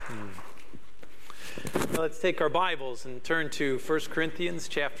Well, let's take our Bibles and turn to 1 Corinthians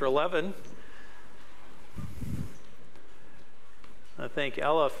chapter 11. I thank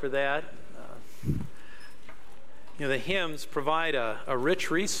Ella for that. The hymns provide a rich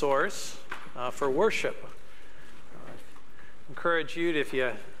resource for worship. Encourage you to, if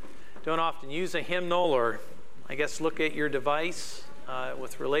you don't often use a hymnal, or I guess look at your device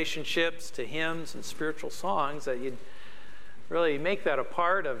with relationships to hymns and spiritual songs, that you'd really make that a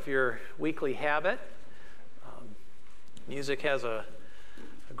part of your weekly habit. Music has a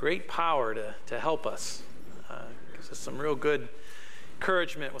great power to help us. Gives us some real good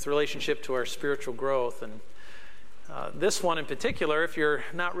encouragement with relationship to our spiritual growth. And this one in particular, if you're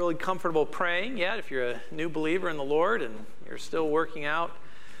not really comfortable praying yet, if you're a new believer in the Lord and you're still working out,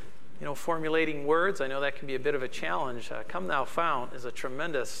 formulating words, I know that can be a bit of a challenge. Come Thou Fount is a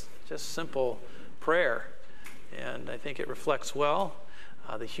tremendous, just simple prayer. And I think it reflects well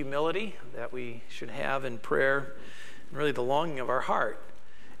the humility that we should have in prayer, and really the longing of our heart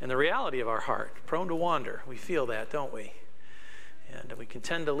and the reality of our heart, prone to wander. We feel that, don't we? And we can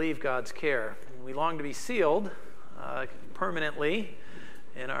tend to leave God's care. And we long to be sealed permanently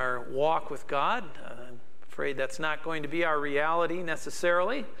in our walk with God. I'm afraid that's not going to be our reality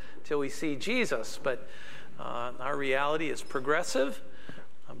necessarily until we see Jesus, but our reality is progressive,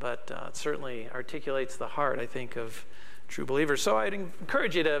 but it certainly articulates the heart, I think, of true believers. So I'd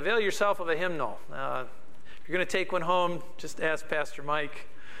encourage you to avail yourself of a hymnal. If you're going to take one home, just ask Pastor Mike.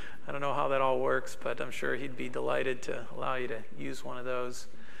 I don't know how that all works, but I'm sure he'd be delighted to allow you to use one of those.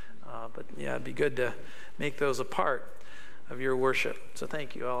 But yeah, it'd be good to make those a part of your worship. So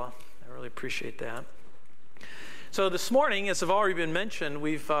thank you, Ella. I really appreciate that. So this morning, as have already been mentioned,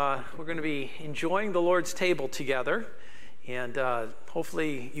 we're going to be enjoying the Lord's table together, and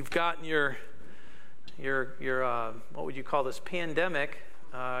hopefully you've gotten your what would you call this, pandemic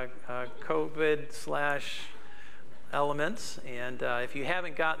COVID/elements, and if you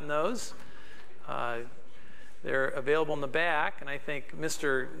haven't gotten those, they're available in the back, and I think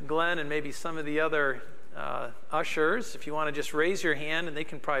Mr. Glenn and maybe some of the other ushers, if you want to just raise your hand, and they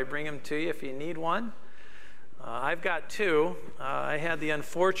can probably bring them to you if you need one. I've got two. I had the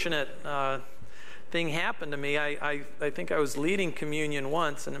unfortunate thing happen to me. I think I was leading communion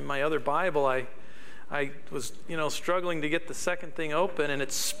once, and in my other Bible, I was struggling to get the second thing open, and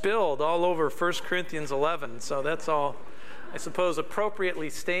it spilled all over 1 Corinthians 11. So that's all, I suppose, appropriately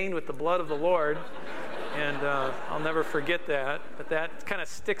stained with the blood of the Lord. And I'll never forget that. But that kind of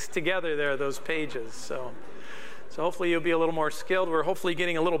sticks together there, those pages. So hopefully you'll be a little more skilled. We're hopefully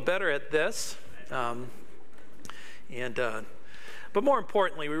getting a little better at this. But more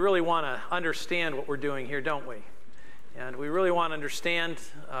importantly, we really want to understand what we're doing here, don't we? And we really want to understand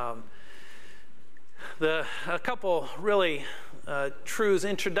a couple really truths,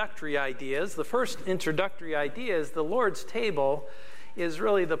 introductory ideas. The first introductory idea is the Lord's table is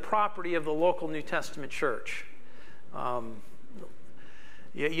really the property of the local New Testament church.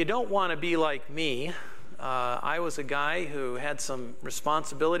 You don't want to be like me. I was a guy who had some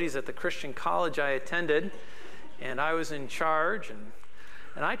responsibilities at the Christian college I attended, and I was in charge, and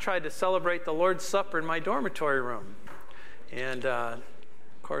I tried to celebrate the Lord's Supper in my dormitory room. And of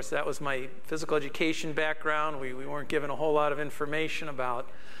course, that was my physical education background. We weren't given a whole lot of information about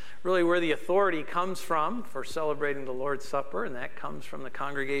really where the authority comes from for celebrating the Lord's Supper, and that comes from the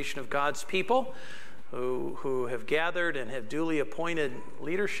congregation of God's people who have gathered and have duly appointed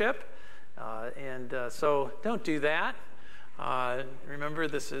leadership. So don't do that. Remember,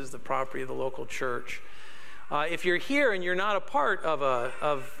 this is the property of the local church. If you're here and you're not a part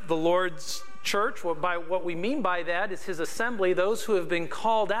of the Lord's church, what we mean by that is His assembly, those who have been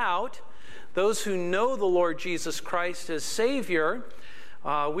called out, those who know the Lord Jesus Christ as Savior.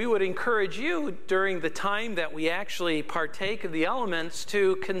 We would encourage you during the time that we actually partake of the elements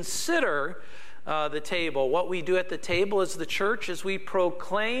to consider the table. What we do at the table as the church is we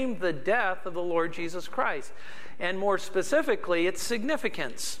proclaim the death of the Lord Jesus Christ, and more specifically, its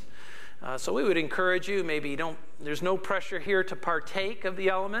significance. So we would encourage you, there's no pressure here to partake of the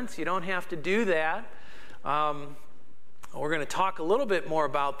elements. You don't have to do that. We're going to talk a little bit more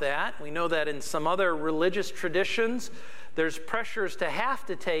about that. We know that in some other religious traditions, there's pressures to have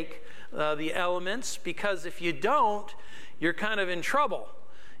to take the elements, because if you don't, you're kind of in trouble,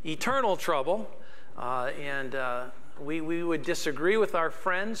 eternal trouble. We would disagree with our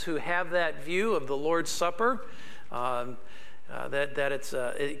friends who have that view of the Lord's Supper.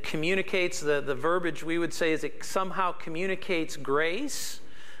 It communicates, the verbiage we would say is it somehow communicates grace.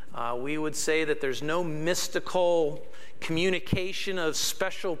 We would say that there's no mystical communication of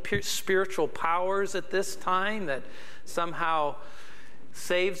special spiritual powers at this time, that somehow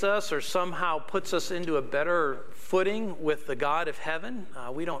saves us or somehow puts us into a better footing with the God of heaven.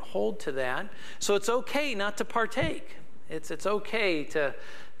 We don't hold to that. So it's okay not to partake. It's okay to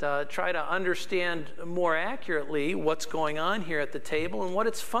try to understand more accurately what's going on here at the table and what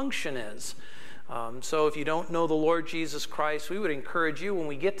its function is. So if you don't know the Lord Jesus Christ, we would encourage you when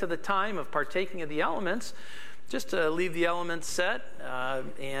we get to the time of partaking of the elements, just to leave the elements set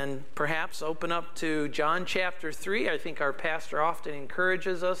and perhaps open up to John chapter 3. I think our pastor often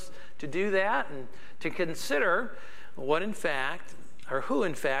encourages us to do that and to consider what in fact, or who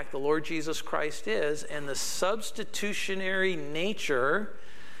in fact, the Lord Jesus Christ is and the substitutionary nature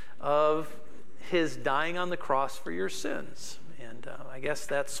of his dying on the cross for your sins. And I guess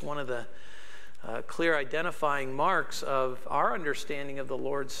that's one of the clear identifying marks of our understanding of the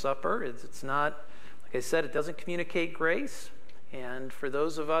Lord's Supper. It's not, like I said, it doesn't communicate grace. And for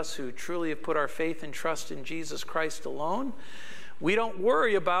those of us who truly have put our faith and trust in Jesus Christ alone, we don't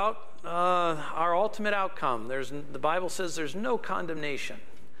worry about our ultimate outcome. The Bible says there's no condemnation.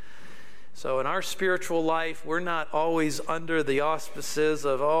 So in our spiritual life, we're not always under the auspices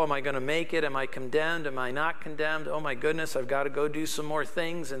of, oh, am I going to make it? Am I condemned? Am I not condemned? Oh my goodness, I've got to go do some more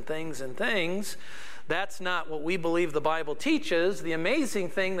things and things and things. That's not what we believe the Bible teaches. The amazing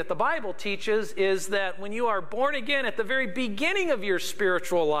thing that the Bible teaches is that when you are born again at the very beginning of your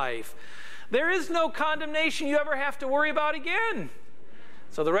spiritual life, there is no condemnation you ever have to worry about again.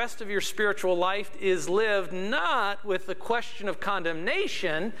 So the rest of your spiritual life is lived not with the question of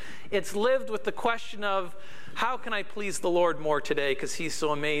condemnation. It's lived with the question of, how can I please the Lord more today because he's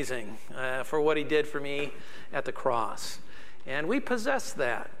so amazing for what he did for me at the cross. And we possess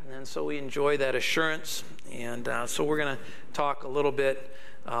that. And so we enjoy that assurance. And so we're going to talk a little bit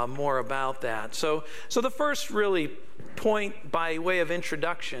more about that. So the first really point by way of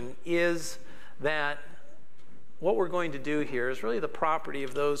introduction is that what we're going to do here is really the property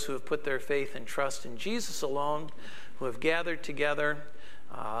of those who have put their faith and trust in Jesus alone, who have gathered together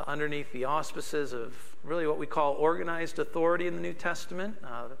underneath the auspices of really what we call organized authority in the New Testament.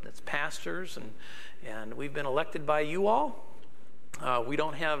 That's pastors, and we've been elected by you all. We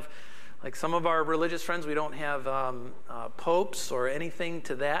don't have, like some of our religious friends, we don't have popes or anything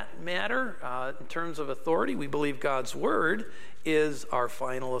to that matter in terms of authority. We believe God's Word is our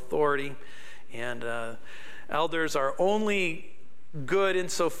final authority, and elders are only good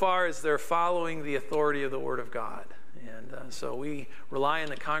insofar as they're following the authority of the Word of God. And so we rely on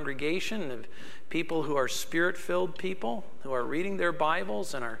the congregation of people who are Spirit-filled people, who are reading their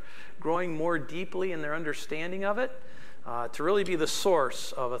Bibles and are growing more deeply in their understanding of it, to really be the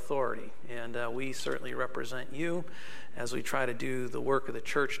source of authority. And we certainly represent you as we try to do the work of the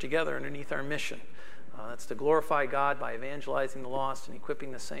church together underneath our mission. That's to glorify God by evangelizing the lost and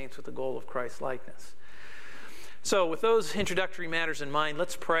equipping the saints with the goal of Christ's likeness. So with those introductory matters in mind,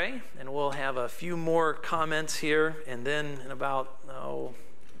 let's pray, and we'll have a few more comments here, and then in about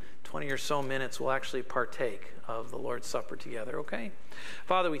 20 or so minutes, we'll actually partake of the Lord's Supper together, okay?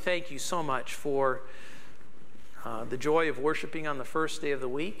 Father, we thank you so much for the joy of worshiping on the first day of the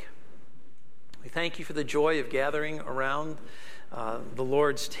week. We thank you for the joy of gathering around the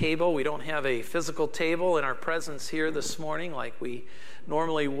Lord's table. We don't have a physical table in our presence here this morning like we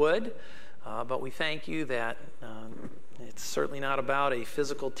normally would. But we thank you that it's certainly not about a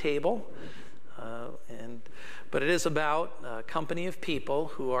physical table, but it is about a company of people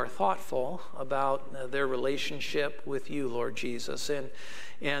who are thoughtful about their relationship with you, Lord Jesus,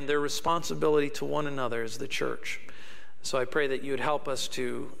 and their responsibility to one another as the church. So I pray that you would help us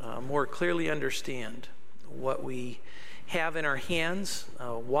to more clearly understand what we have in our hands,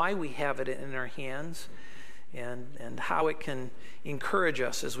 why we have it in our hands, and how it can encourage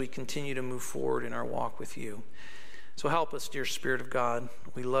us as we continue to move forward in our walk with you. So help us, dear Spirit of God.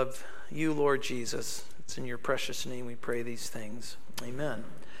 We love you, Lord Jesus. It's in your precious name we pray these things. Amen.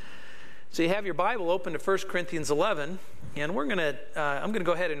 So you have your Bible open to 1 Corinthians 11, and I'm going to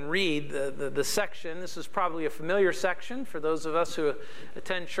go ahead and read the section. This is probably a familiar section for those of us who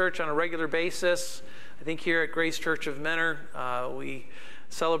attend church on a regular basis. I think here at Grace Church of Mentor, we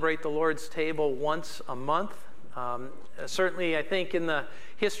celebrate the Lord's table once a month. Certainly, I think in the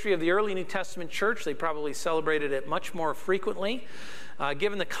history of the early New Testament church, they probably celebrated it much more frequently.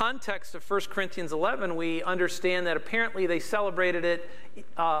 Given the context of 1 Corinthians 11, we understand that apparently they celebrated it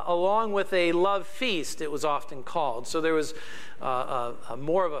along with a love feast, it was often called. So there was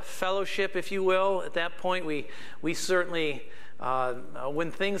more of a fellowship, if you will. At that point, we certainly...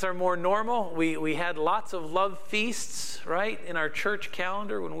 when things are more normal, we had lots of love feasts, right, in our church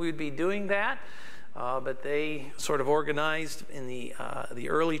calendar when we would be doing that. But they sort of organized in the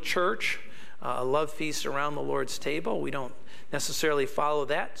early church a love feast around the Lord's table. We don't necessarily follow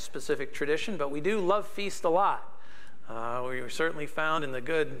that specific tradition, but we do love feast a lot. We were certainly found in the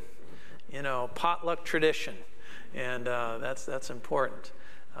good, potluck tradition, and that's important.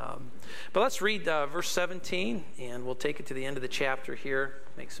 But let's read verse 17, and we'll take it to the end of the chapter here,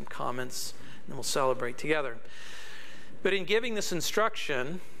 make some comments, and then we'll celebrate together. But in giving this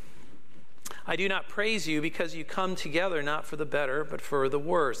instruction, I do not praise you because you come together not for the better, but for the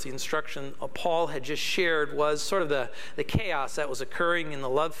worse. The instruction Paul had just shared was sort of the chaos that was occurring in the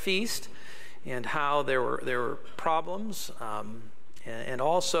love feast, and how there were problems, and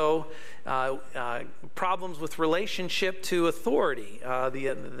also problems with relationship to authority,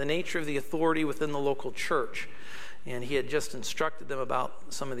 the nature of the authority within the local church. And he had just instructed them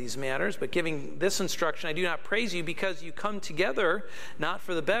about some of these matters. But giving this instruction, I do not praise you because you come together not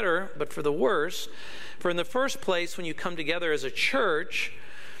for the better, but for the worse. For in the first place, when you come together as a church,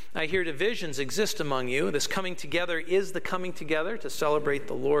 I hear divisions exist among you. This coming together is the coming together to celebrate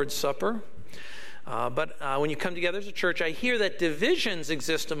the Lord's Supper. But when you come together as a church, I hear that divisions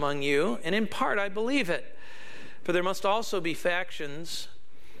exist among you, and in part I believe it. For there must also be factions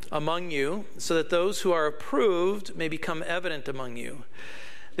among you, so that those who are approved may become evident among you.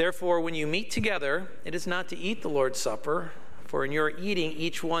 Therefore, when you meet together, it is not to eat the Lord's Supper, for in your eating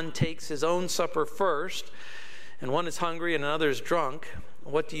each one takes his own supper first, and one is hungry and another is drunk.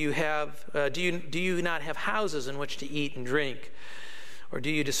 What do you have? Do you not have houses in which to eat and drink? Or do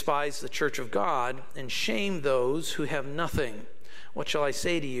you despise the church of God and shame those who have nothing? What shall I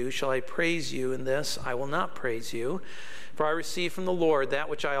say to you? Shall I praise you in this? I will not praise you. For I received from the Lord that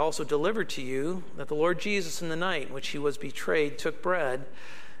which I also delivered to you, that the Lord Jesus in the night in which he was betrayed took bread,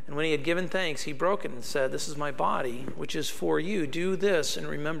 and when he had given thanks, he broke it and said, "This is my body, which is for you. Do this in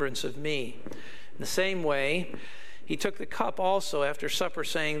remembrance of me." In the same way, he took the cup also after supper,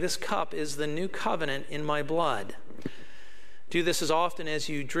 saying, "This cup is the new covenant in my blood. Do this as often as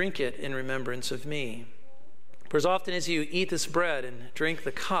you drink it in remembrance of me. For as often as you eat this bread and drink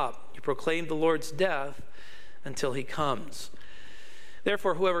the cup, you proclaim the Lord's death until he comes.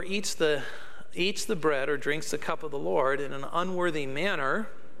 Therefore, whoever eats the bread or drinks the cup of the Lord in an unworthy manner,"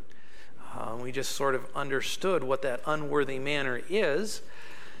 we just sort of understood what that unworthy manner is,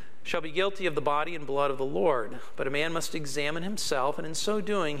 "shall be guilty of the body and blood of the Lord. But a man must examine himself, and in so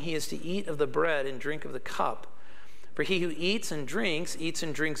doing he is to eat of the bread and drink of the cup. For he who eats and drinks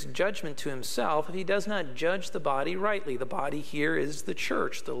judgment to himself if he does not judge the body rightly." The body here is the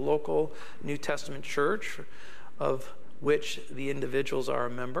church, the local New Testament church of which the individuals are a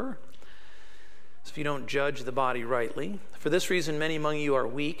member. So if you don't judge the body rightly, "For this reason many among you are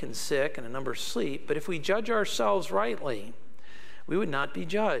weak and sick, and a number sleep. But if we judge ourselves rightly, we would not be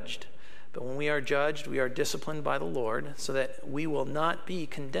judged. But when we are judged, we are disciplined by the Lord, so that we will not be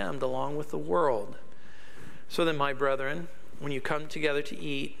condemned along with the world. So then, my brethren, when you come together to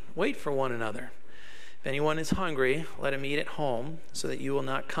eat, wait for one another. If anyone is hungry, let him eat at home, so that you will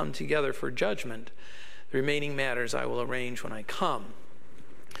not come together for judgment. The remaining matters I will arrange when I come."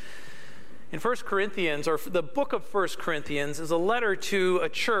 In 1 Corinthians, or the book of 1 Corinthians, is a letter to a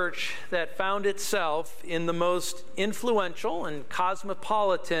church that found itself in the most influential and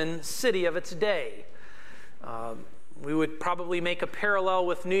cosmopolitan city of its day. We would probably make a parallel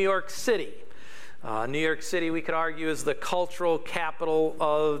with New York City. New York City, we could argue, is the cultural capital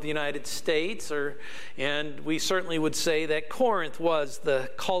of the United States, and we certainly would say that Corinth was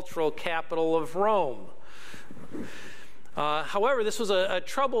the cultural capital of Rome. However, this was a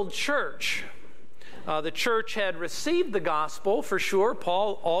troubled church. The church had received the gospel, for sure.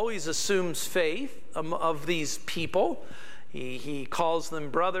 Paul always assumes faith of these people. He calls them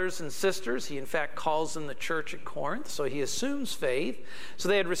brothers and sisters. He, in fact, calls them the church at Corinth, so he assumes faith. So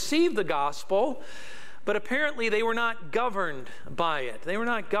they had received the gospel, but apparently they were not governed by it.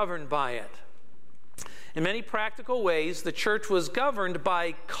 In many practical ways, the church was governed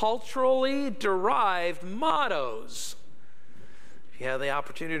by culturally derived mottos. If you have the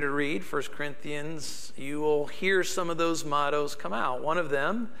opportunity to read 1 Corinthians, you will hear some of those mottos come out. One of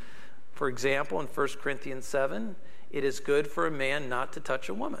them, for example, in 1 Corinthians 7, "It is good for a man not to touch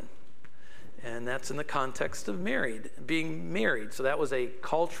a woman." And that's in the context of being married. So that was a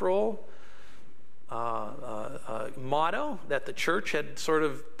cultural motto that the church had sort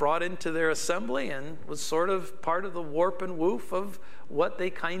of brought into their assembly and was sort of part of the warp and woof of what they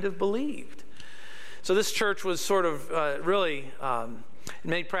kind of believed. So this church was sort of really, in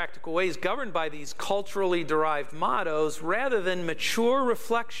many practical ways, governed by these culturally derived mottos rather than mature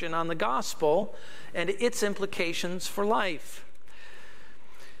reflection on the gospel and its implications for life.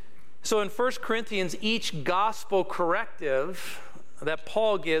 So in 1 Corinthians, each gospel corrective that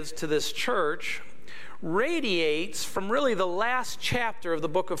Paul gives to this church radiates from really the last chapter of the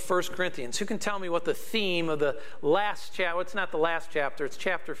book of 1 Corinthians. Who can tell me what the theme of the last chapter, it's not the last chapter, it's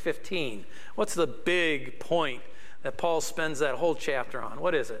chapter 15. What's the big point that Paul spends that whole chapter on?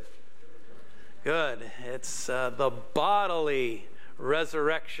 What is it? Good. It's the bodily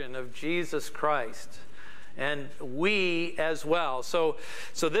resurrection of Jesus Christ. And we as well. So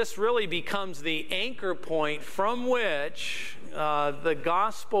this really becomes the anchor point from which the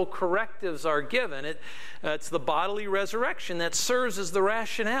gospel correctives are given. It's the bodily resurrection that serves as the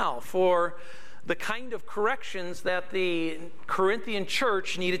rationale for the kind of corrections that the Corinthian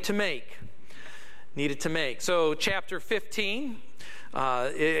church needed to make. So chapter 15,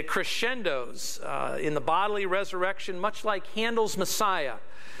 it crescendos in the bodily resurrection, much like Handel's Messiah.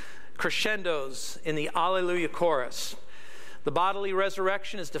 Crescendos in the Alleluia chorus. The bodily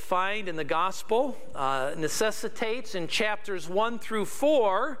resurrection is defined in the gospel, necessitates in chapters 1 through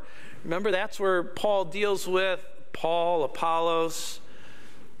 4. Remember, that's where Paul deals with Paul, Apollos,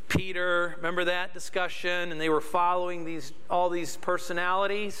 Peter. Remember that discussion? And they were following all these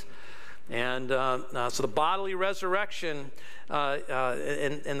personalities. And so the bodily resurrection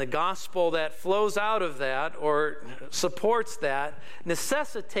and the gospel that flows out of that or supports that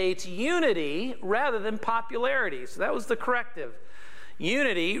necessitates unity rather than popularity. So that was the corrective.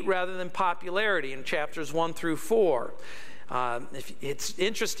 Unity rather than popularity in chapters 1 through 4. It's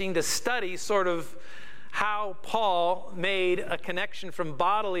interesting to study sort of how Paul made a connection from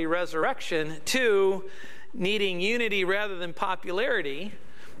bodily resurrection to needing unity rather than popularity.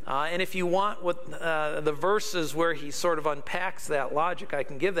 And if you want the verses where he sort of unpacks that logic, I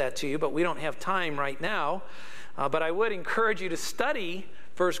can give that to you, but we don't have time right now. But I would encourage you to study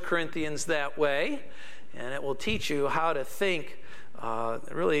 1 Corinthians that way, and it will teach you how to think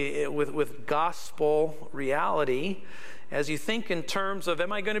really with gospel reality as you think in terms of,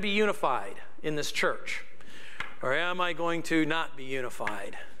 am I going to be unified in this church? Or am I going to not be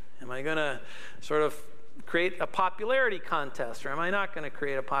unified? Am I going to sort of create a popularity contest, or am I not going to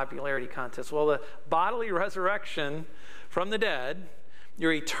create a popularity contest? Well, the bodily resurrection from the dead,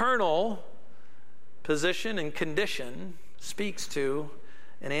 your eternal position and condition, speaks to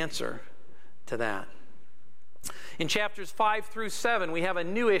an answer to that. In chapters 5 through 7, we have a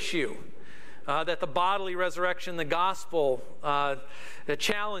new issue that the bodily resurrection, the gospel,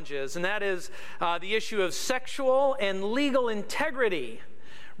 challenges, and that is the issue of sexual and legal integrity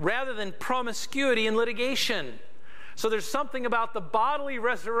rather than promiscuity and litigation. So there's something about the bodily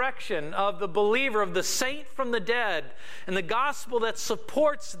resurrection of the believer, of the saint from the dead, and the gospel that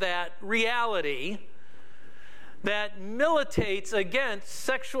supports that reality, that militates against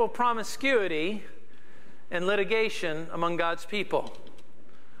sexual promiscuity and litigation among God's people.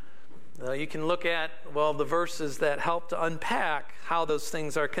 You can look at, the verses that help to unpack how those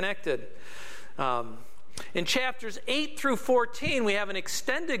things are connected. In chapters 8 through 14, we have an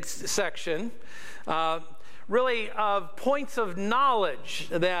extended section, really of points of knowledge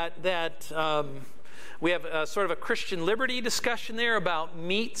that we have sort of a Christian liberty discussion there about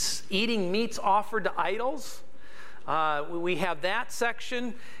eating meats offered to idols. We have that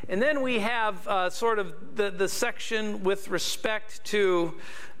section. And then we have sort of the section with respect to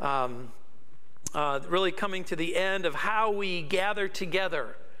really coming to the end of how we gather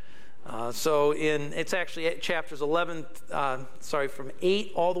together. So it's actually chapters from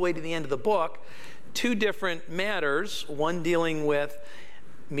 8 all the way to the end of the book, 2 different matters, one dealing with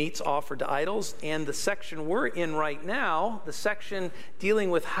meats offered to idols, and the section we're in right now, the section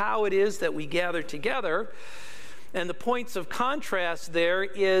dealing with how it is that we gather together. And the points of contrast there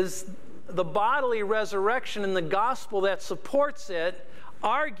is the bodily resurrection and the gospel that supports it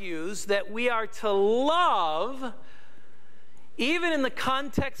argues that we are to love even in the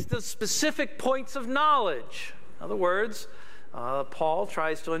context of specific points of knowledge. In other words, Paul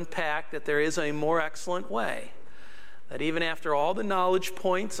tries to unpack that there is a more excellent way. That even after all the knowledge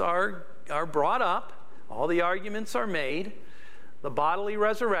points are brought up, all the arguments are made, the bodily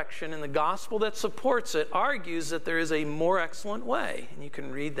resurrection and the gospel that supports it argues that there is a more excellent way. And you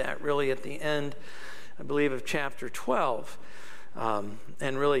can read that really at the end, I believe, of chapter 12.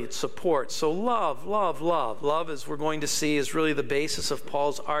 And really it supports. So love. Love, as we're going to see, is really the basis of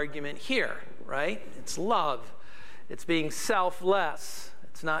Paul's argument here, right? It's love. It's being selfless.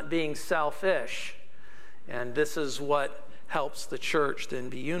 It's not being selfish. And this is what helps the church then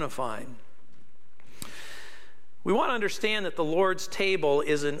be unified. We want to understand that the Lord's table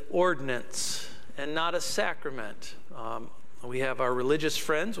is an ordinance and not a sacrament. We have our religious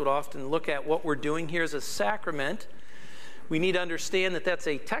friends would often look at what we're doing here as a sacrament, We need to understand that that's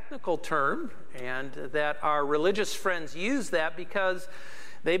a technical term, and that our religious friends use that because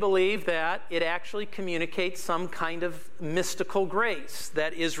they believe that it actually communicates some kind of mystical grace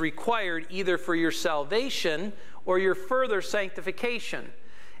that is required either for your salvation or your further sanctification.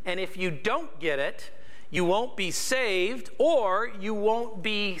 And if you don't get it, you won't be saved, or you won't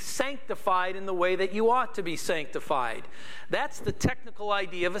be sanctified in the way that you ought to be sanctified. That's the technical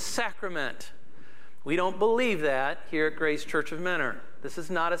idea of a sacrament. We don't believe that here at Grace Church of Mentor. This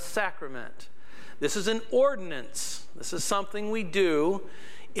is not a sacrament. This is an ordinance. This is something we do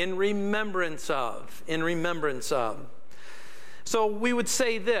in remembrance of. So we would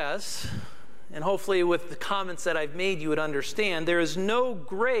say this, and hopefully with the comments that I've made you would understand, there is no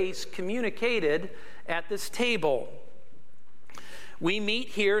grace communicated at this table. We meet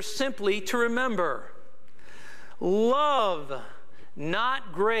here simply to remember. Love,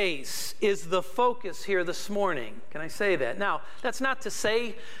 not grace, is the focus here this morning. Can I say that? Now, that's not to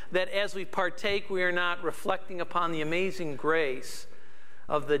say that as we partake, we are not reflecting upon the amazing grace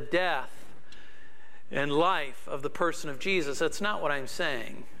of the death and life of the person of Jesus. That's not what I'm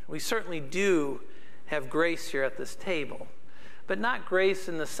saying. We certainly do have grace here at this table, but not grace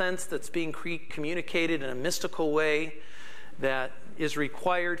in the sense that's being communicated in a mystical way that is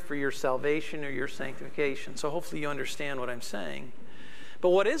required for your salvation or your sanctification. So hopefully you understand what I'm saying. But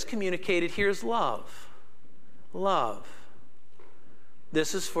what is communicated here is love. Love.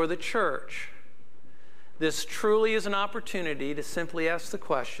 This is for the church. This truly is an opportunity to simply ask the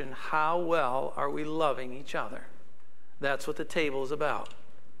question, how well are we loving each other? That's what the table is about.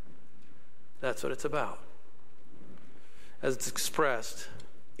 That's what it's about, as it's expressed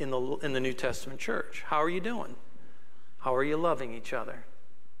in the New Testament church. How are you doing? How are you loving each other?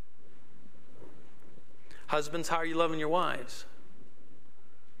 Husbands, how are you loving your wives?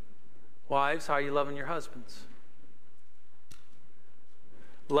 Wives, how are you loving your husbands?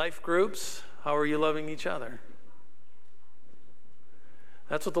 Life groups, how are you loving each other?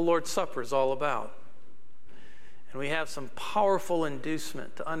 That's what the Lord's Supper is all about. And we have some powerful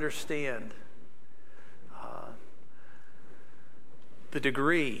inducement to understand the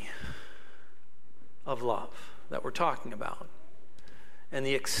degree of love that we're talking about and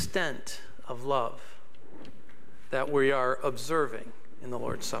the extent of love that we are observing in the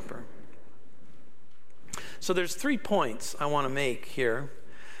Lord's Supper. So there's 3 points I want to make here.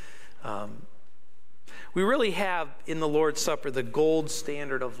 We really have in the Lord's Supper the gold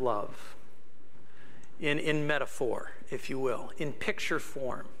standard of love in metaphor, if you will, in picture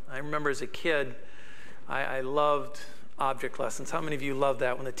form. I remember as a kid, I loved object lessons. How many of you loved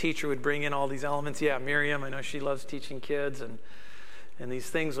that when the teacher would bring in all these elements? Yeah, Miriam, I know she loves teaching kids, and these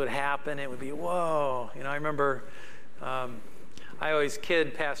things would happen. It would be, whoa. I remember I always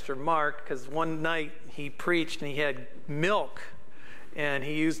kid Pastor Mark because one night he preached and he had milk, and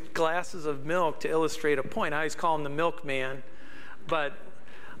he used glasses of milk to illustrate a point. I always call him the milkman, but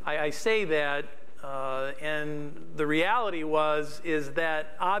I say that, and the reality is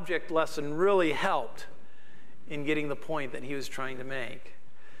that object lesson really helped in getting the point that he was trying to make.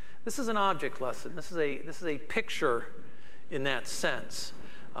 This is an object lesson. This is a picture in that sense.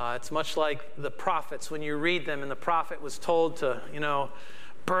 It's much like the prophets when you read them, and the prophet was told to,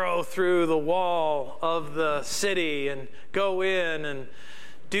 burrow through the wall of the city and go in and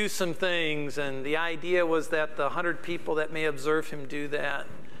do some things. And the idea was that the 100 people that may observe him do that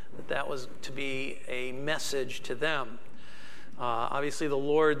was to be a message to them. Obviously, the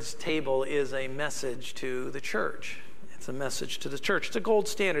Lord's table is a message to the church. It's a message to the church. It's a gold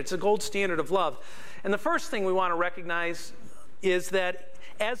standard. It's a gold standard of love. And the first thing we want to recognize is that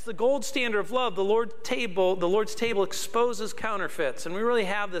as the gold standard of love, the Lord's table exposes counterfeits. And we really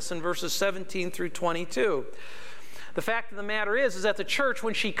have this in verses 17 through 22. The fact of the matter is that the church,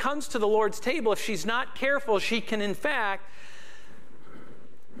 when she comes to the Lord's table, if she's not careful, she can in fact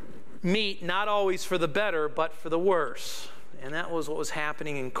meet not always for the better, but for the worse. And that was what was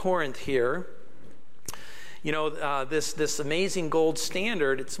happening in Corinth here. This amazing gold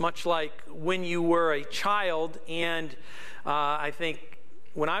standard, it's much like when you were a child, and I think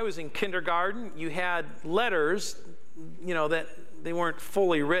when I was in kindergarten, you had letters, that they weren't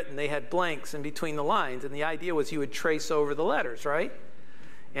fully written. They had blanks in between the lines, and the idea was you would trace over the letters, right?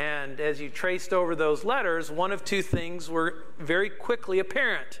 And as you traced over those letters, one of 2 things were very quickly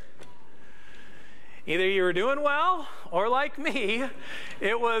apparent. Either you were doing well, or like me,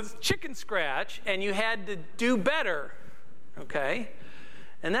 it was chicken scratch, and you had to do better, okay?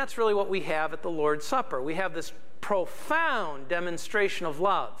 And that's really what we have at the Lord's Supper. We have this profound demonstration of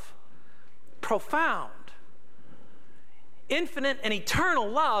love. Profound. Infinite and eternal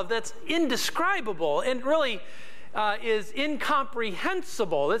love that's indescribable. And really, is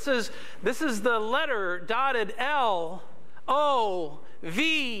incomprehensible. This is the letter dotted L, O,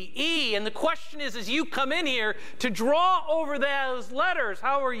 V, E. And the question is, as you come in here to draw over those letters,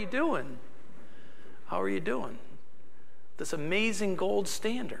 how are you doing? How are you doing? This amazing gold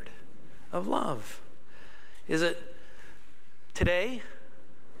standard of love. Is it today?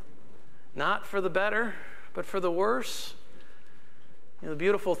 Not for the better, but for the worse? The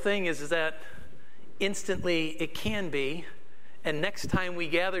beautiful thing is that instantly it can be, and next time we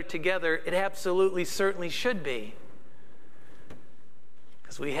gather together, it absolutely certainly should be.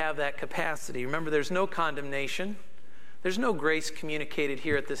 Because we have that capacity. Remember, there's no condemnation. There's no grace communicated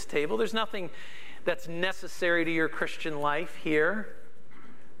here at this table. There's nothing that's necessary to your Christian life here.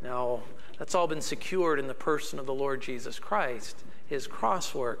 No, that's all been secured in the person of the Lord Jesus Christ, his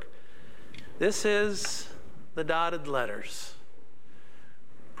cross work. This is the dotted letters.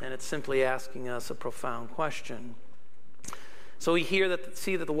 And it's simply asking us a profound question. So we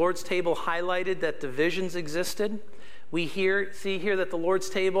see that the Lord's table highlighted that divisions existed. We see here that the Lord's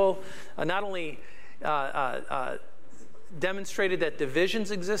table not only demonstrated that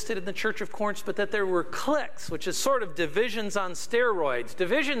divisions existed in the Church of Corinth, but that there were cliques, which is sort of divisions on steroids.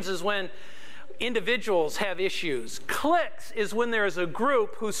 Divisions is when individuals have issues. Cliques is when there is a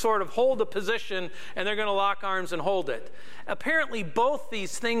group who sort of hold a position and they're going to lock arms and hold it. Apparently, both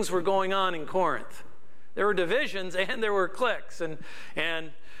these things were going on in Corinth. There were divisions and there were cliques, and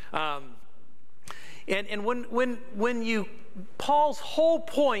when you, Paul's whole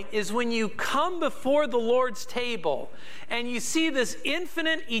point is when you come before the Lord's table and you see this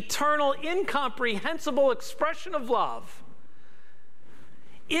infinite, eternal, incomprehensible expression of love,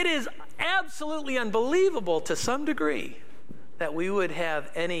 it is absolutely unbelievable to some degree that we would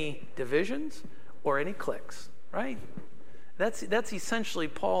have any divisions or any cliques, right? That's essentially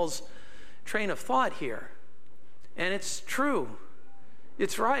Paul's train of thought here. And it's true.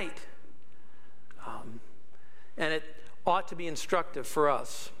 It's right. And it ought to be instructive for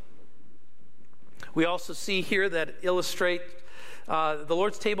us. We also see here that illustrate the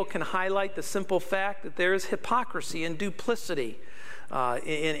Lord's table can highlight the simple fact that there is hypocrisy and duplicity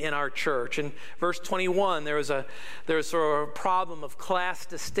in our church. In verse 21, there was sort of a problem of class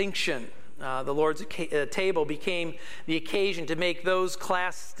distinction. The Lord's table became the occasion to make those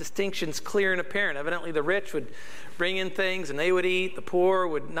class distinctions clear and apparent. Evidently, the rich would bring in things and they would eat. The poor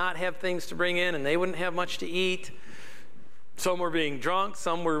would not have things to bring in and they wouldn't have much to eat. Some were being drunk.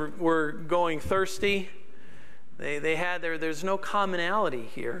 Some were going thirsty. There's no commonality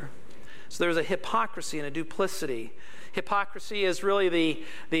here. So there's a hypocrisy and a duplicity. Hypocrisy is really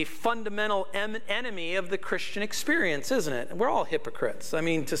the fundamental enemy of the Christian experience, isn't it? And we're all hypocrites, I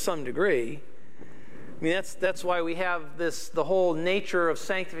mean, to some degree. I mean, that's why we have the whole nature of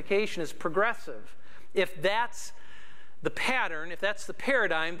sanctification is progressive. If that's the pattern, if that's the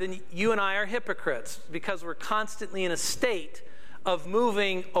paradigm, then you and I are hypocrites because we're constantly in a state of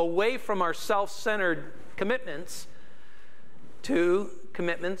moving away from our self-centered commitments to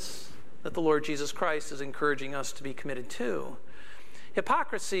commitments that the Lord Jesus Christ is encouraging us to be committed to.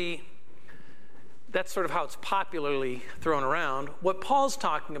 Hypocrisy, that's sort of how it's popularly thrown around. What Paul's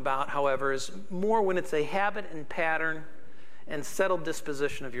talking about, however, is more when it's a habit and pattern and settled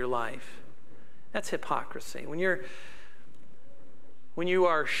disposition of your life. That's hypocrisy. When you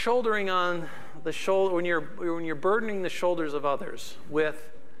are shouldering on the shoulder, when you're burdening the shoulders of others with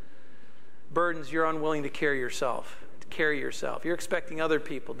burdens you're unwilling to carry yourself. You're expecting other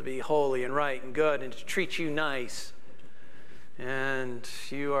people to be holy and right and good and to treat you nice. And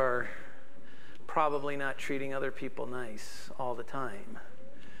you are probably not treating other people nice all the time.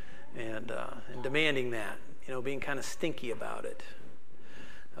 And demanding that, being kind of stinky about it.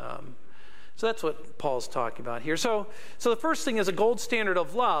 So that's what Paul's talking about here. So the first thing is a gold standard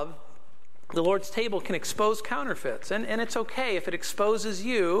of love. The Lord's table can expose counterfeits. And it's okay if it exposes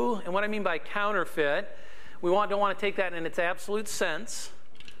you. And what I mean by counterfeit, we don't want to take that in its absolute sense.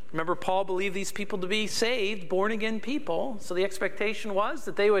 Remember, Paul believed these people to be saved, born-again people. So the expectation was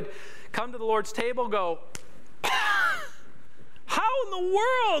that they would come to the Lord's table and go, how in the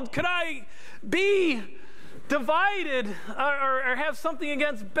world could I be divided or have something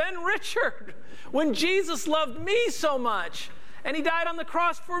against Ben Richard when Jesus loved me so much and he died on the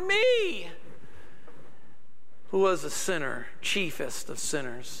cross for me, who was a sinner, chiefest of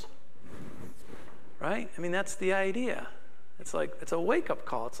sinners? Right? I mean, that's the idea. It's like, it's a wake-up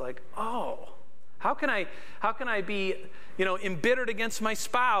call. It's like, oh, how can I be, embittered against my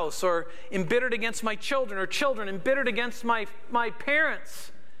spouse or embittered against my children or children embittered against my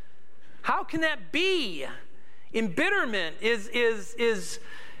parents? How can that be? Embitterment is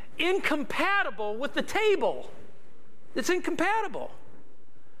incompatible with the table. It's incompatible.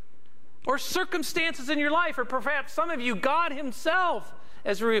 Or circumstances in your life, or perhaps some of you, God himself,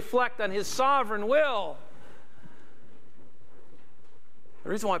 as we reflect on his sovereign will. The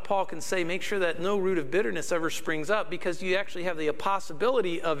reason why Paul can say, make sure that no root of bitterness ever springs up, because you actually have the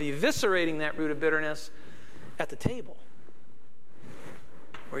possibility of eviscerating that root of bitterness at the table,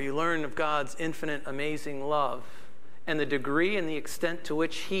 where you learn of God's infinite, amazing love and the degree and the extent to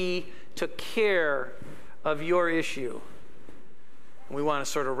which he took care of your issue. We want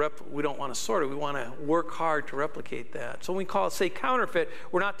to we want to work hard to replicate that. So when we say counterfeit,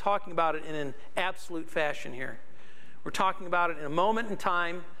 we're not talking about it in an absolute fashion here. We're talking about it in a moment in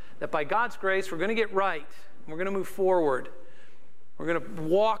time that by God's grace, we're going to get right. We're going to move forward. We're going to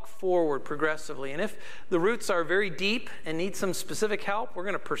walk forward progressively. And if the roots are very deep and need some specific help, we're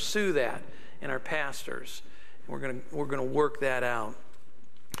going to pursue that in our pastors. We're going to work that out.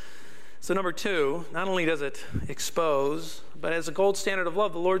 So number 2, not only does it expose, but as a gold standard of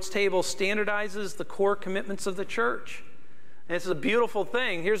love, the Lord's table standardizes the core commitments of the church. And this is a beautiful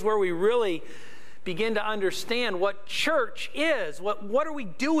thing. Here's where we really begin to understand what church is. What are we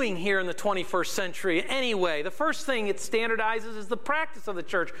doing here in the 21st century anyway? The first thing it standardizes is the practice of the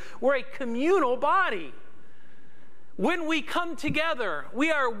church. We're a communal body. When we come together, we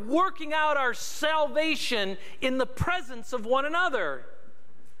are working out our salvation in the presence of one another.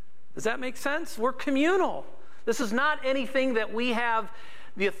 Does that make sense? We're communal. This is not anything that we have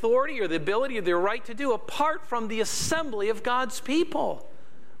the authority or the ability or the right to do apart from the assembly of God's people.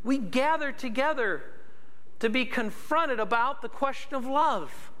 We gather together to be confronted about the question of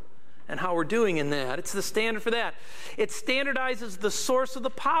love and how we're doing in that. It's the standard for that. It standardizes the source of the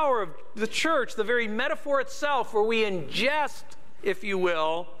power of the church, the very metaphor itself, where we ingest, if you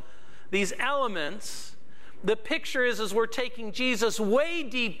will, these elements. The picture is we're taking Jesus way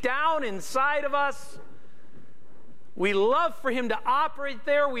deep down inside of us. We love for him to operate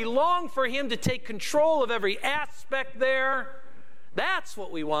there. We long for him to take control of every aspect there. That's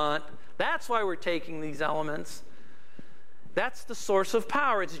what we want. That's why we're taking these elements. That's the source of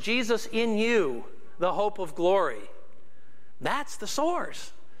power. It's Jesus in you, the hope of glory. That's the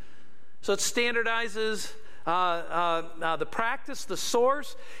source. So it standardizes the practice, the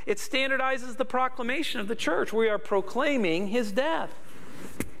source. It standardizes the proclamation of the church. We are proclaiming his death.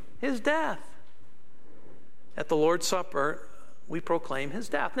 His death. At the Lord's Supper, we proclaim his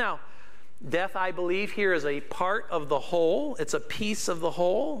death. Now, death, I believe, here is a part of the whole. It's a piece of the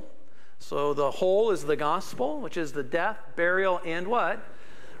whole. So the whole is the gospel, which is the death, burial, and what?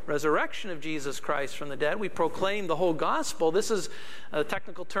 Resurrection of Jesus Christ from the dead. We proclaim the whole gospel. This is a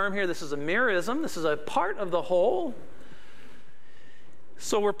technical term here. This is a merism. This is a part of the whole.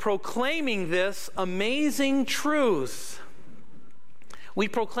 So we're proclaiming this amazing truth. We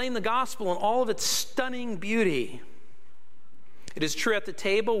proclaim the gospel in all of its stunning beauty. It is true at the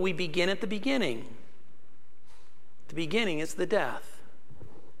table, we begin at the beginning. The beginning is the death.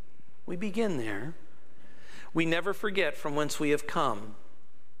 We begin there. We never forget from whence we have come.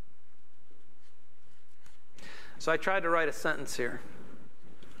 So I tried to write a sentence here.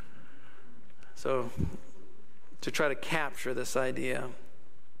 So to try to capture this idea.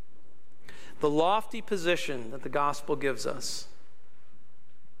 The lofty position that the gospel gives us.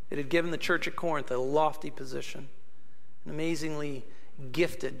 It had given the church at Corinth a lofty position. An amazingly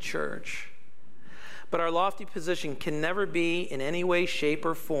gifted church. But our lofty position can never be in any way, shape,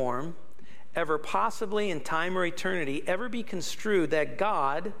 or form, ever possibly in time or eternity, ever be construed that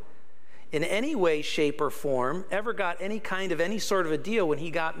God, in any way, shape, or form, ever got any sort of a deal when he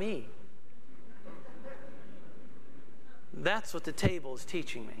got me. That's what the table is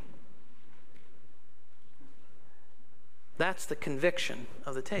teaching me. That's the conviction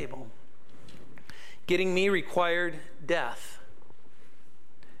of the table. Getting me required death.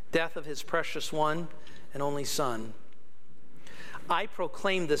 Death of his precious one and only Son. I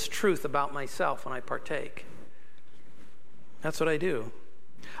proclaim this truth about myself when I partake. That's what I do.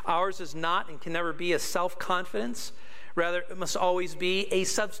 Ours is not and can never be a self-confidence. Rather, it must always be a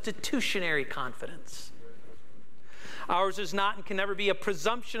substitutionary confidence. Ours is not and can never be a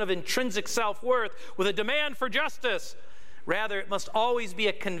presumption of intrinsic self-worth with a demand for justice. Rather, it must always be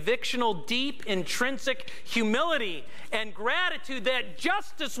a convictional, deep, intrinsic humility and gratitude that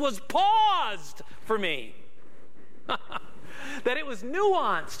justice was paused for me. That it was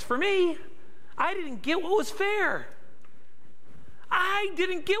nuanced for me. I didn't get what was fair. I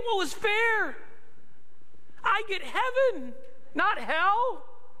didn't get what was fair. I get heaven, not hell.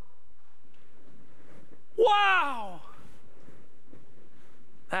 Wow.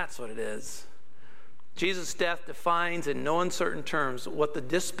 That's what it is. Jesus' death defines in no uncertain terms what the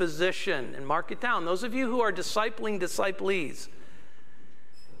disposition, and mark it down, those of you who are discipling disciplees,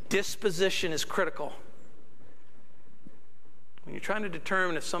 disposition is critical. When you're trying to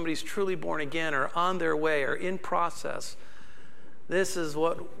determine if somebody's truly born again or on their way or in process, this is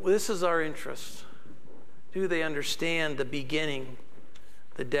our interest. Do they understand the beginning,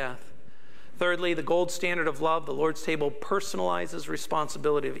 the death? Thirdly, the gold standard of love, the Lord's table, personalizes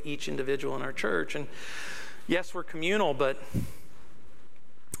responsibility of each individual in our church. And yes, we're communal, but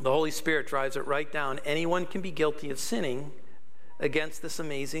the Holy Spirit drives it right down. Anyone can be guilty of sinning against this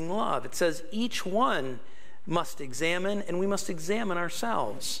amazing love. It says each one must examine, and we must examine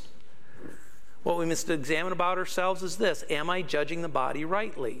ourselves. What we must examine about ourselves is this: am I judging the body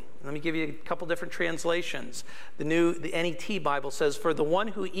rightly? Let me give you a couple different translations. The NET Bible says, "For the one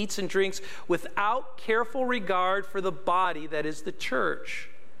who eats and drinks without careful regard for the body, that is the church."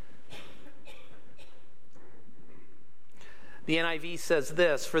 The NIV says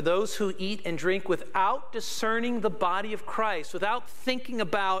this: "For those who eat and drink without discerning the body of Christ," without thinking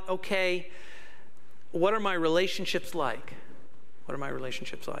about, okay, what are my relationships like? What are my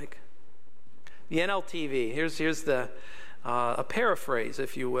relationships like? The NLTV, here's a paraphrase,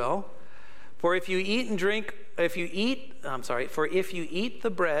 if you will. For if you eat the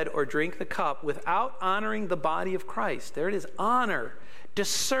bread or drink the cup without honoring the body of Christ, there it is, honor,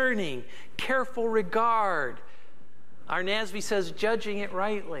 discerning, careful regard. Our NASB says judging it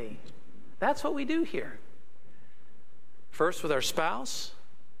rightly. That's what we do here. First with our spouse,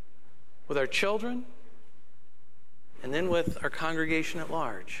 with our children, and then with our congregation at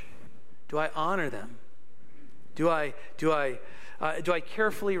large. Do I honor them? Do I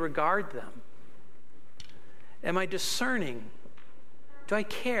carefully regard them? Am I discerning? Do I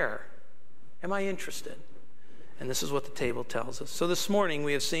care? Am I interested? And this is what the table tells us. So this morning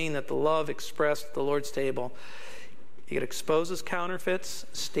we have seen that the love expressed at the Lord's table, it exposes counterfeits,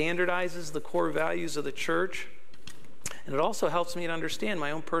 standardizes the core values of the church, and it also helps me to understand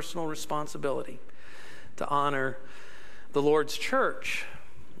my own personal responsibility to honor the Lord's church.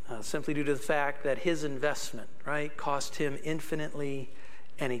 Simply due to the fact that his investment, right, cost him infinitely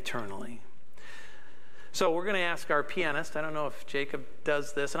and eternally. So we're going to ask our pianist, I don't know if Jacob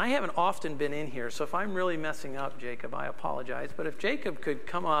does this, and I haven't often been in here, so if I'm really messing up, Jacob, I apologize. But if Jacob could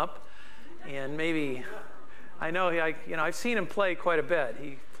come up and maybe, I know I've seen him play quite a bit.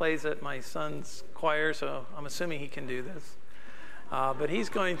 He plays at my son's choir, so I'm assuming he can do this. But he's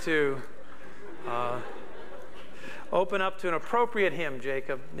going to open up to an appropriate hymn,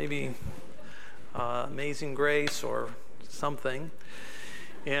 Jacob, maybe Amazing Grace or something.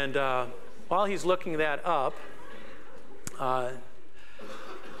 And while he's looking that up, I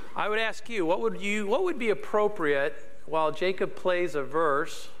would ask you, what would be appropriate while Jacob plays a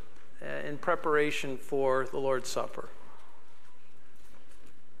verse in preparation for the Lord's Supper?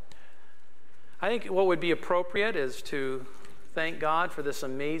 I think what would be appropriate is to thank God for this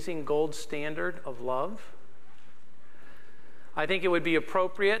amazing gold standard of love. I think it would be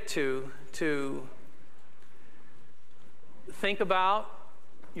appropriate to think about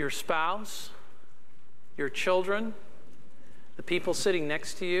your spouse, your children, the people sitting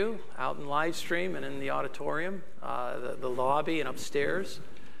next to you out in live stream and in the auditorium, the lobby and upstairs.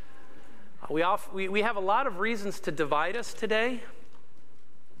 We have a lot of reasons to divide us today.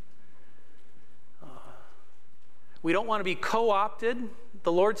 We don't want to be co-opted.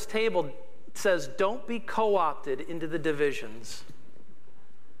 The Lord's table says don't be co-opted into the divisions.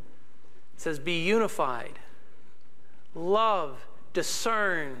 It says be unified, love,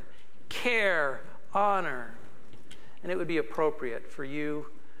 discern, care, honor. And it would be appropriate for you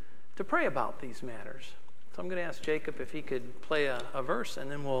to pray about these matters. So I'm going to ask Jacob if he could play a verse,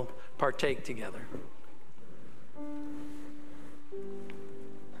 and then we'll partake together.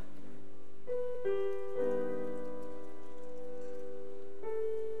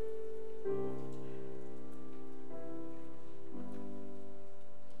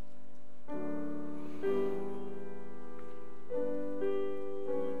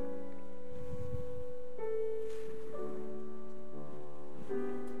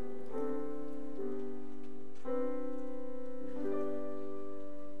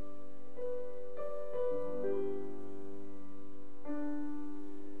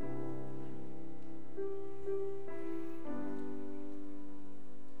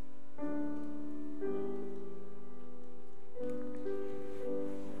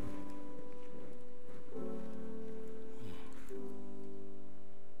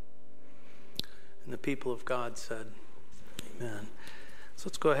 And the people of God said, amen. So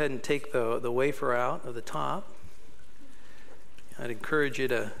let's go ahead and take the wafer out of the top. I'd encourage you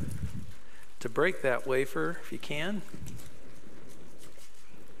to to break that wafer if you can.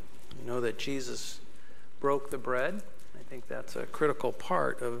 You know that Jesus broke the bread. I think that's a critical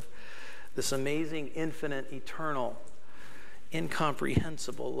part of this amazing, infinite, eternal,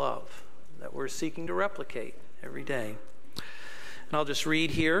 incomprehensible love that we're seeking to replicate every day. And I'll just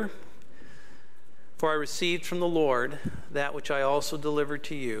read here. For I received from the Lord that which I also delivered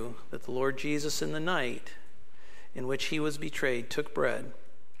to you, that the Lord Jesus in the night in which he was betrayed took bread.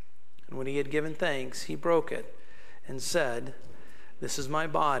 And when he had given thanks, he broke it and said, "This is my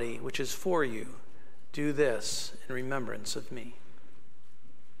body, which is for you. Do this in remembrance of me."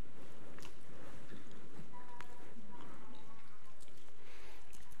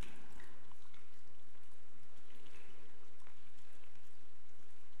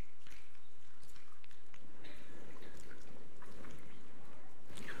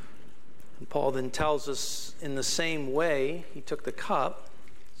 And Paul then tells us in the same way, he took the cup.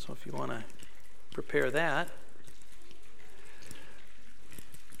 So if you want to prepare that.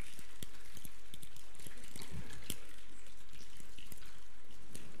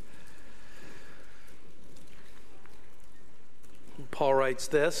 Paul writes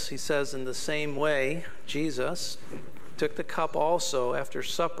this. He says, in the same way, Jesus took the cup also after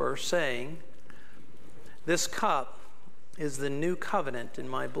supper, saying, "This cup is the new covenant in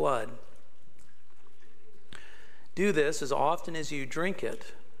my blood. Do this as often as you drink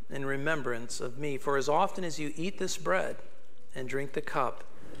it in remembrance of me. For as often as you eat this bread and drink the cup,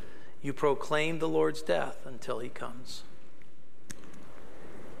 you proclaim the Lord's death until he comes."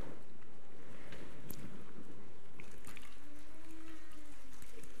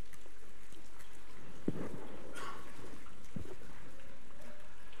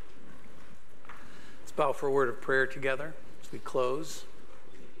 Let's bow for a word of prayer together as we close.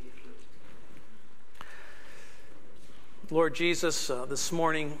 Lord Jesus, this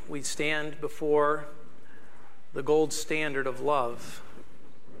morning we stand before the gold standard of love.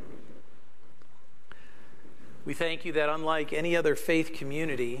 We thank you that unlike any other faith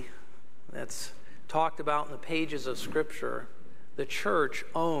community that's talked about in the pages of Scripture, the church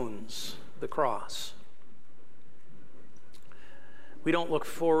owns the cross. We don't look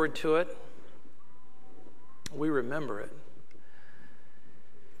forward to it. We remember it.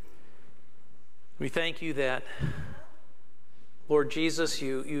 We thank you that, Lord Jesus,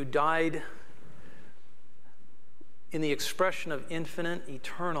 you died in the expression of infinite,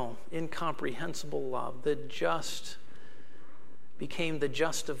 eternal, incomprehensible love. The just became the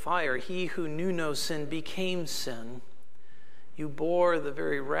justifier. He who knew no sin became sin. You bore the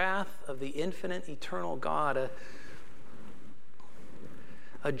very wrath of the infinite, eternal God,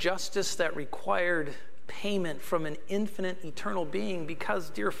 a justice that required payment from an infinite, eternal being, because,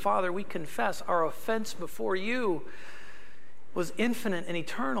 dear Father, we confess our offense before you was infinite and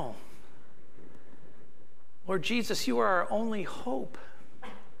eternal. Lord Jesus, you are our only hope.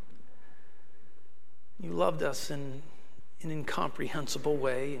 You loved us in an incomprehensible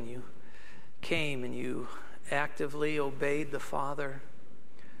way, and you came and you actively obeyed the Father.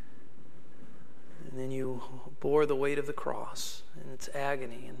 And then you bore the weight of the cross and its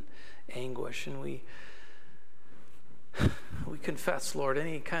agony and anguish. And we confess, Lord,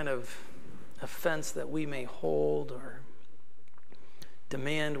 any kind of offense that we may hold or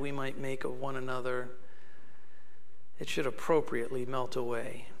demand we might make of one another, it should appropriately melt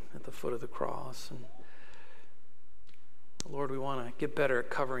away at the foot of the cross. And Lord, we want to get better at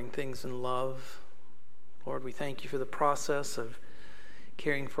covering things in love. Lord, we thank you for the process of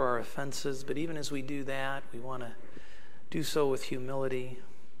caring for our offenses, but even as we do that, we want to do so with humility,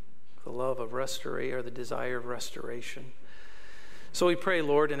 the love of restoration, or the desire of restoration. So we pray,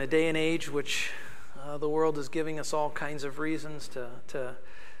 Lord, in a day and age which the world is giving us all kinds of reasons to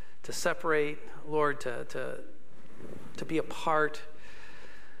separate, Lord, to be apart.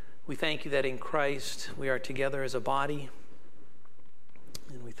 We thank you that in Christ we are together as a body.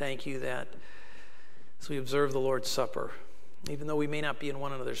 And we thank you that as we observe the Lord's Supper, even though we may not be in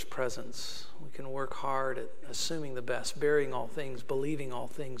one another's presence, we can work hard at assuming the best, bearing all things, believing all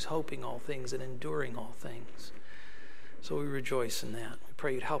things, hoping all things, and enduring all things. So we rejoice in that. We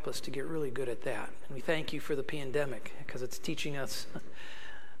pray you'd help us to get really good at that. And we thank you for the pandemic, because it's teaching us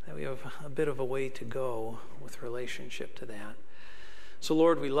that we have a bit of a way to go with relationship to that. So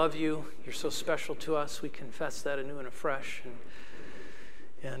Lord, we love you. You're so special to us. We confess that anew and afresh.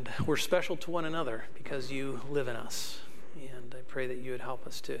 And we're special to one another because you live in us. And I pray that you would help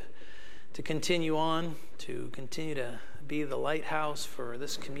us to continue on, to continue to be the lighthouse for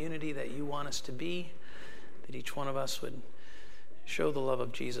this community that you want us to be, that each one of us would show the love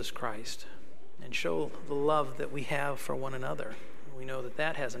of Jesus Christ and show the love that we have for one another. We know that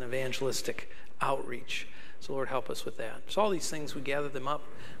that has an evangelistic outreach. So Lord, help us with that. So all these things, we gather them up.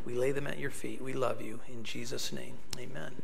 We lay them at your feet. We love you. In Jesus' name, amen.